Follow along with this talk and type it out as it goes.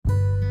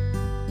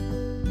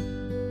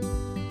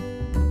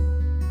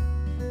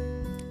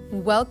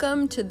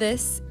Welcome to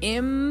this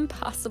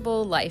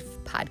Impossible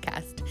Life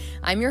podcast.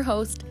 I'm your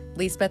host,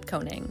 Lisbeth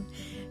Koning.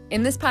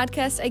 In this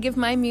podcast, I give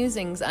my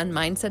musings on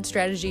mindset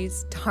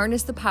strategies to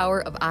harness the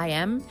power of I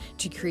am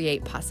to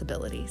create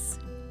possibilities.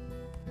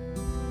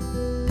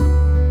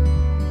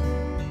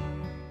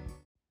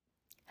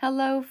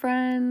 Hello,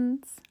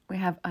 friends. We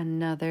have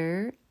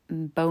another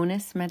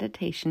bonus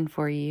meditation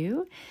for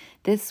you.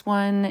 This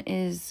one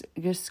is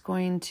just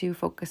going to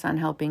focus on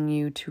helping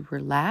you to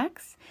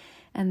relax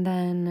and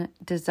then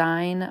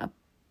design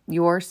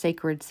your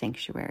sacred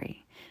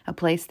sanctuary, a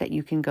place that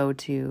you can go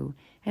to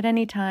at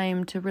any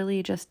time to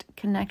really just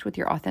connect with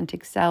your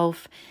authentic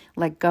self,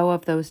 let go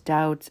of those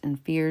doubts and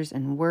fears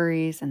and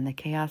worries and the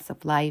chaos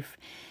of life,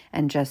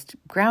 and just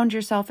ground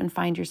yourself and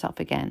find yourself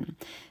again.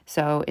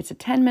 So it's a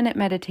 10-minute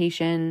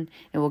meditation.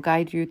 It will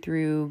guide you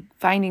through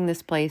finding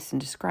this place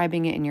and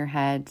describing it in your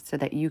head so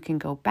that you can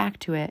go back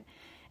to it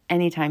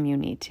anytime you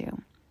need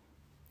to.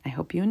 I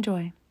hope you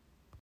enjoy.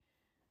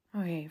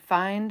 Okay,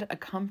 find a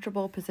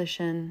comfortable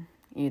position,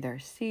 either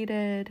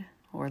seated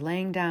or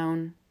laying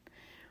down,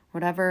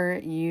 whatever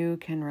you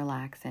can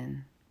relax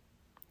in.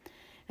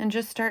 And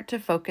just start to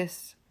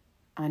focus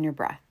on your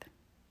breath.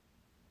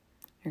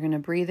 You're going to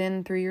breathe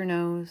in through your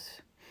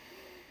nose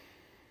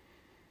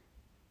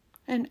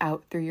and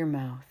out through your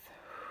mouth.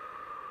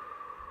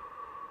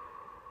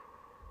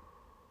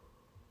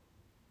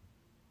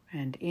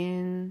 And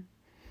in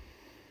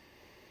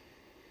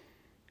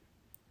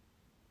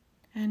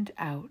and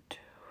out.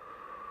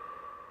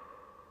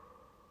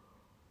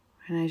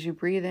 And as you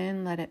breathe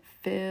in, let it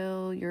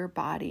fill your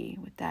body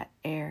with that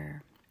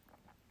air.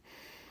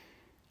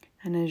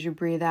 And as you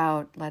breathe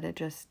out, let it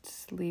just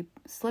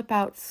slip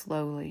out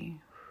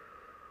slowly.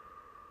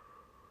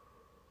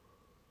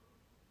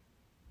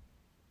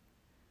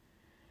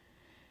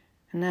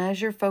 And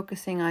as you're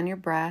focusing on your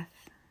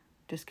breath,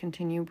 just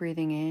continue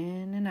breathing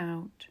in and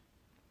out,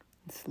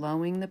 and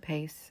slowing the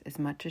pace as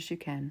much as you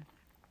can.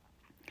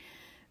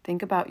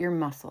 Think about your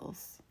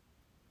muscles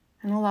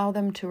and allow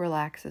them to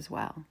relax as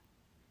well.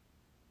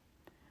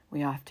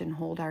 We often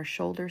hold our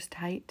shoulders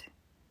tight,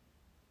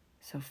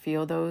 so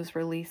feel those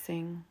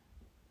releasing.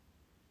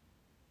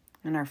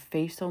 And our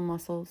facial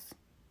muscles,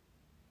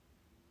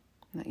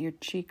 let your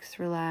cheeks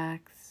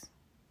relax.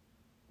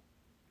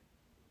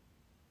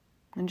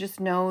 And just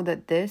know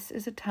that this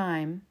is a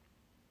time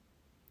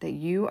that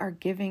you are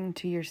giving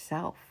to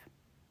yourself.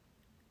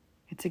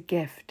 It's a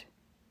gift.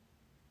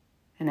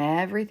 And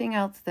everything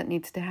else that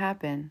needs to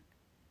happen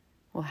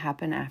will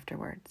happen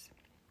afterwards.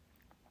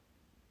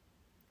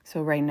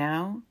 So right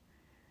now,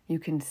 you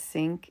can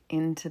sink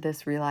into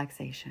this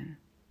relaxation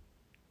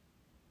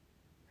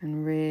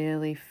and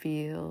really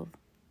feel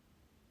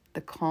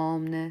the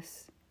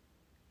calmness.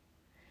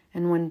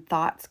 And when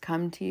thoughts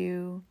come to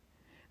you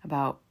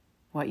about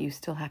what you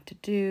still have to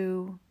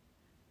do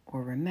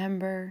or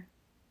remember,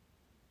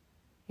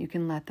 you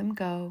can let them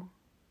go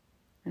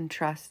and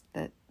trust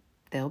that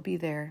they'll be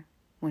there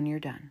when you're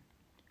done.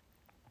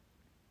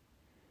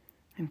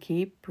 And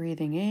keep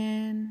breathing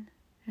in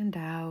and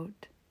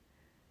out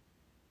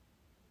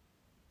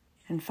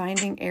and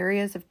finding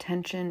areas of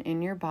tension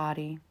in your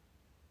body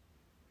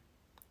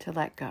to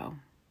let go.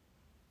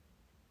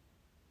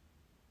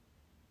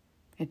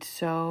 It's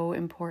so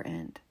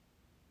important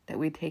that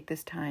we take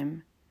this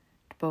time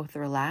to both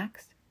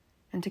relax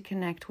and to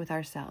connect with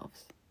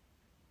ourselves.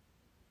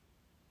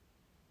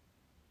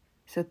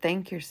 So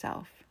thank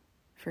yourself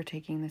for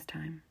taking this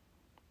time.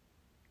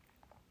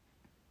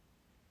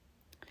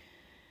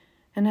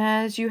 And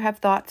as you have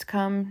thoughts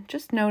come,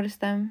 just notice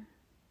them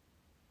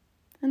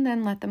and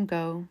then let them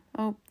go.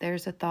 Oh,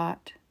 there's a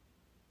thought.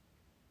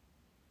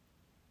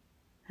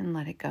 And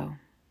let it go.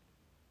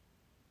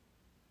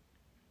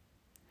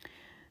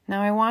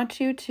 Now I want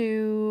you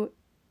to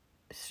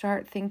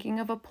start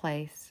thinking of a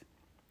place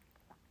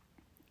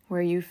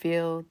where you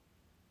feel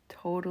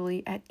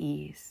totally at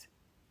ease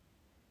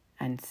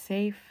and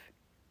safe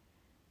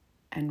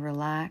and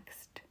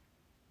relaxed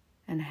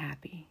and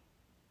happy.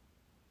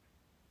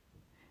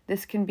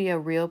 This can be a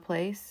real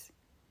place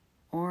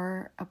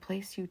or a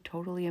place you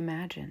totally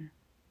imagine.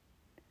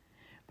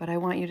 But I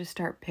want you to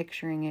start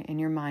picturing it in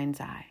your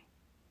mind's eye.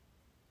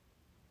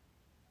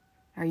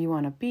 Are you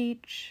on a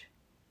beach,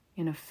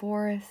 in a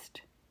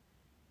forest,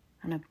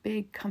 on a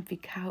big comfy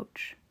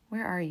couch?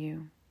 Where are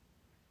you?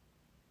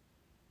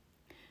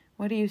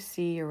 What do you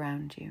see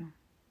around you?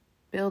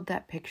 Build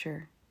that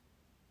picture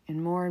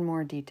in more and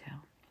more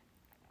detail.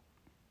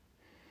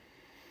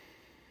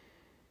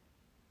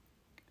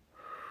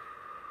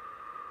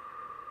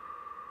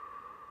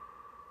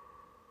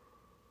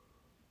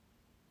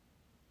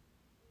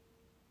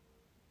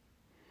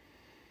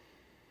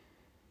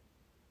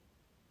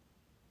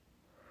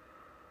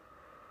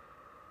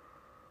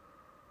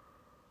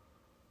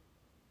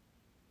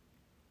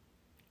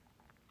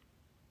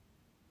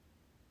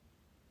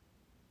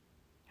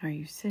 Are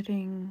you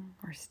sitting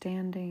or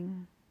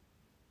standing?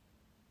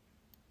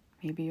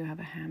 Maybe you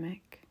have a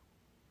hammock.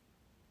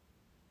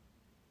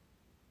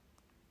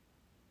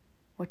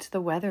 What's the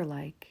weather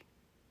like?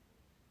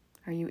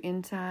 Are you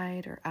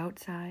inside or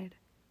outside?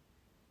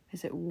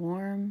 Is it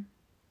warm?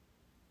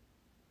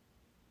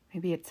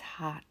 Maybe it's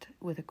hot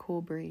with a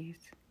cool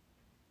breeze.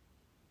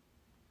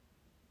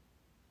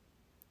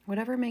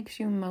 Whatever makes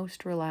you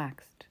most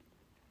relaxed.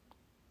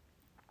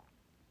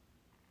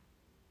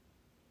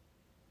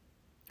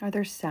 Are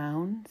there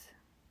sounds?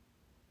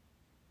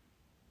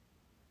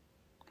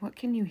 What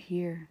can you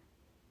hear?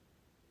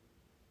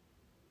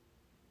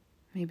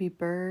 Maybe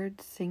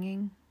birds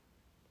singing,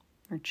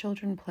 or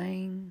children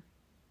playing,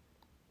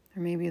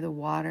 or maybe the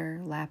water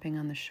lapping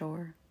on the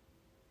shore.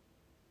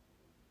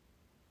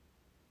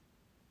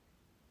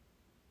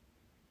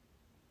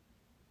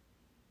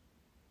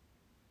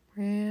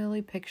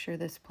 Really picture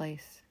this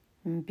place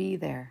and be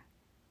there.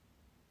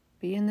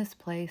 Be in this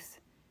place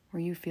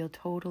where you feel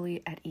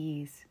totally at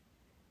ease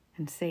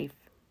and safe.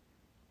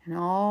 And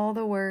all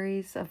the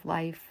worries of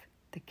life,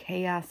 the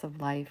chaos of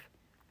life,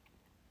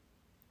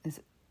 is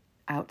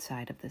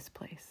outside of this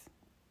place.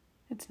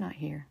 It's not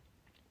here.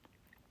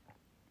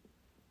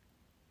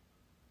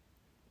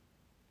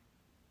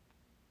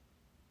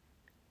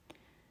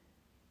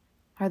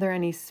 Are there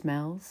any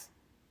smells?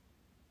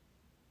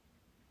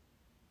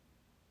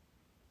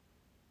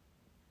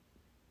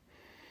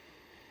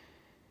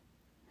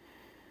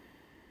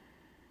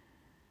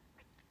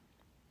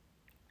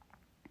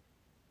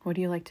 What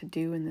do you like to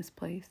do in this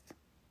place?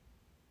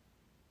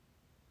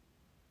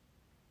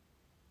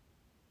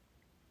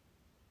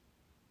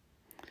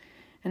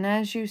 And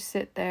as you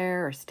sit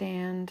there or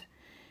stand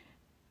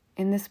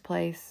in this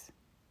place,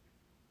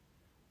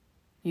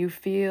 you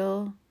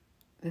feel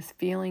this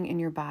feeling in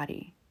your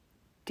body,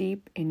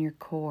 deep in your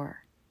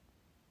core,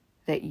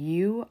 that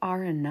you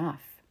are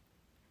enough.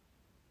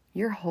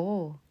 You're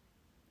whole.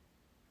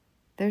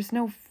 There's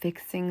no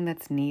fixing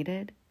that's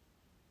needed.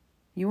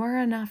 You are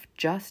enough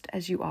just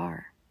as you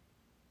are.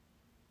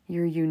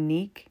 You're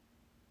unique,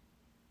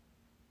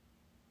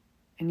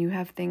 and you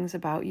have things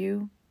about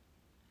you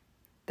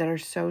that are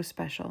so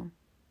special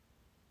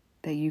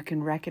that you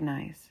can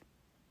recognize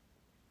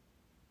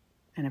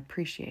and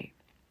appreciate.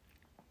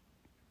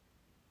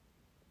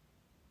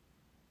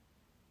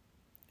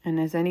 And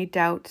as any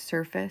doubts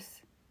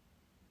surface,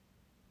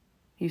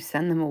 you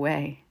send them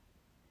away,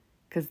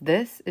 because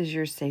this is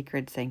your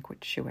sacred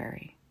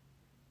sanctuary.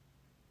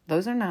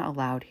 Those are not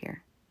allowed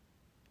here.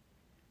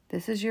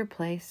 This is your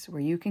place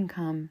where you can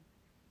come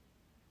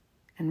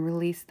and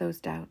release those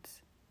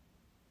doubts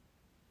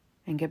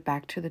and get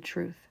back to the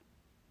truth,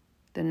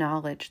 the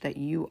knowledge that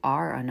you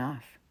are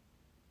enough.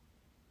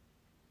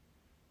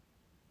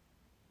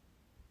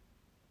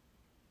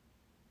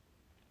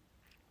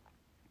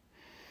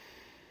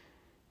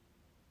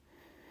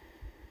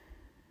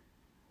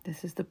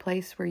 This is the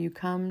place where you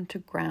come to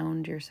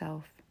ground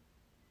yourself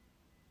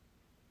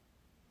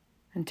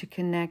and to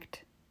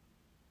connect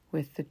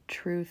with the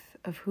truth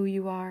of who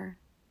you are,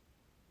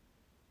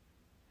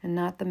 and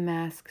not the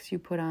masks you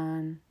put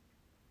on,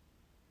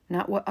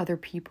 not what other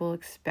people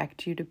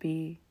expect you to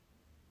be,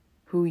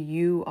 who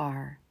you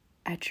are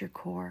at your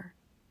core,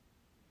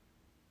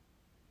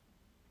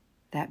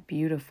 that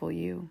beautiful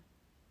you.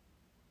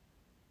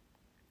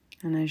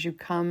 And as you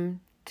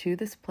come to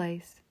this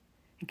place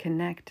and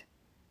connect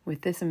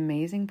with this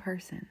amazing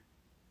person,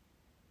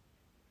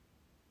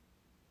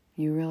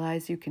 you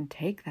realize you can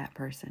take that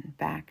person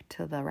back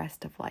to the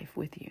rest of life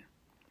with you.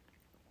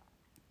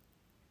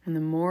 And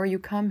the more you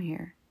come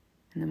here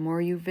and the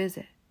more you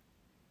visit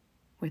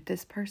with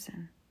this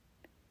person,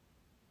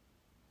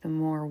 the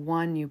more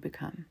one you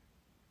become.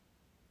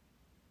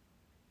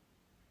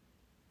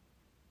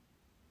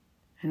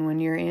 And when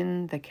you're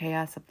in the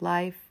chaos of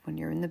life, when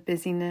you're in the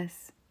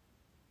busyness,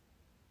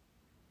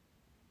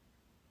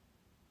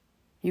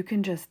 you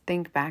can just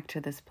think back to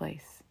this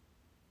place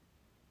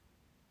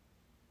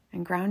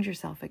and ground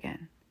yourself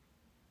again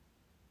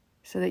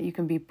so that you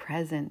can be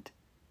present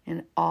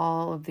in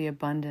all of the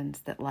abundance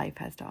that life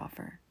has to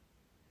offer,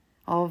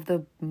 all of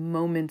the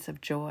moments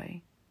of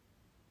joy.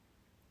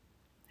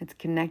 It's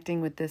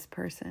connecting with this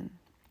person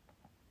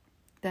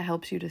that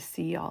helps you to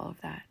see all of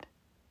that,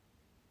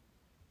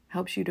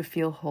 helps you to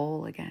feel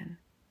whole again.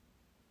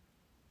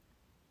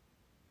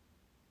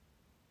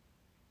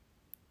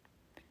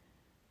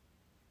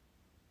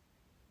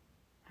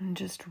 And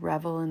just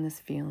revel in this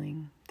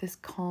feeling, this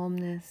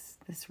calmness,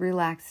 this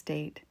relaxed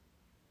state.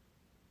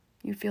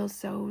 You feel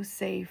so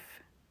safe.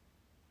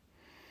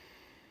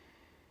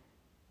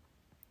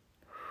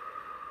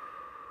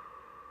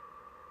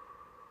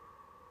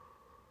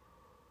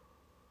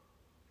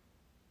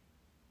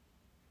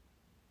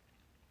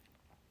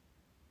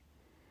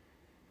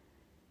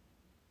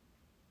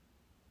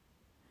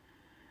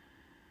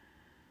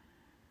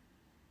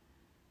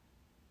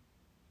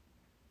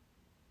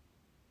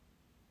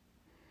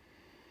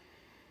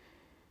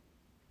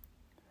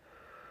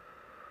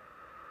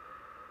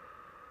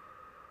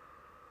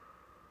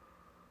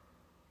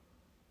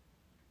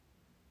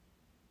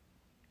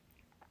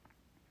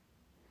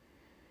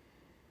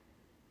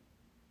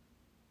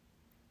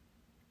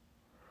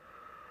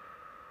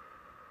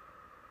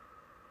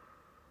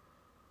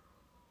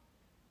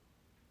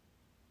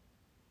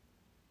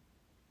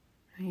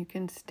 You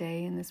can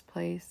stay in this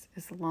place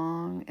as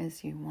long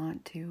as you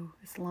want to,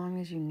 as long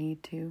as you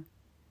need to.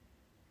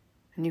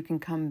 And you can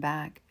come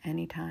back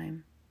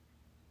anytime.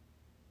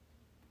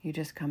 You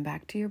just come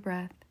back to your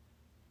breath.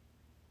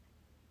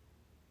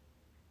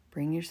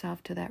 Bring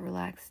yourself to that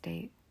relaxed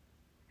state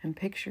and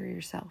picture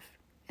yourself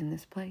in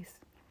this place.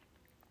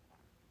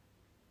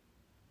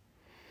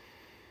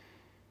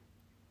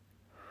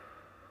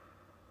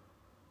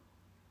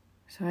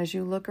 So as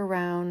you look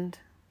around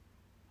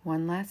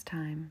one last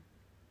time,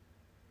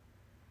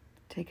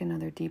 take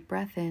another deep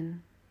breath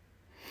in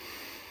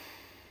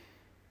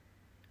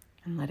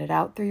and let it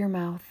out through your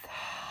mouth.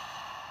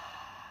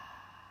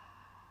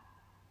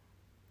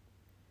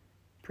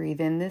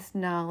 Breathe in this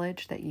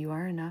knowledge that you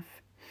are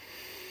enough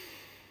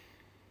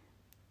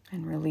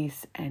and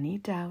release any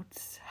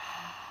doubts.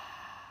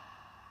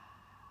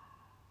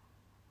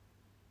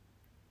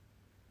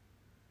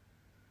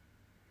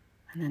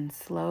 And then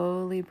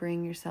slowly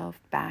bring yourself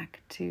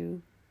back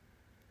to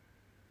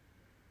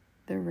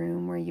the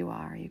room where you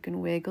are. You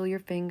can wiggle your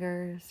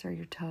fingers or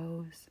your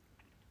toes.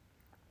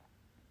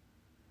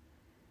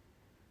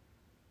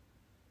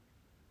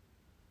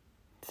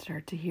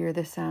 Start to hear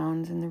the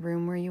sounds in the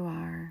room where you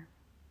are.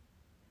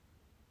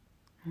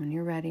 When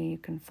you're ready, you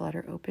can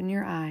flutter open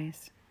your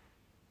eyes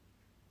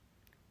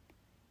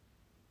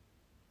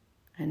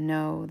and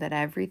know that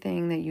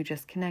everything that you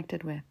just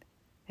connected with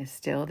is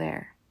still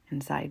there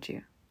inside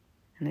you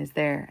and is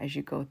there as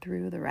you go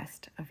through the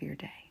rest of your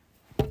day.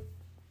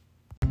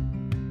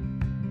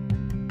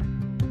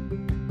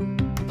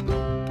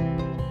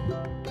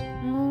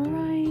 All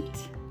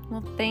right.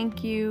 Well,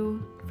 thank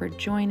you for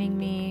joining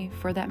me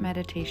for that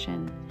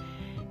meditation.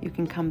 You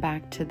can come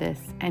back to this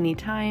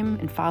anytime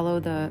and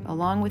follow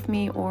along with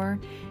me, or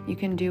you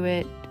can do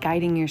it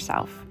guiding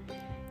yourself.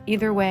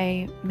 Either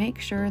way, make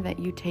sure that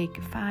you take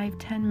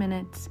 5-10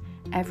 minutes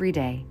every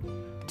day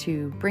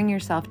to bring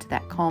yourself to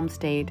that calm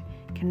state,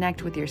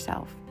 connect with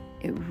yourself.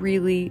 It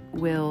really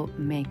will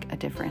make a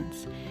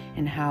difference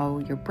in how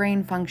your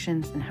brain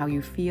functions and how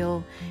you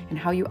feel and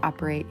how you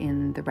operate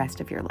in the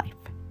rest of your life.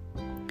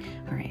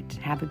 All right,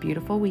 have a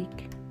beautiful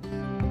week.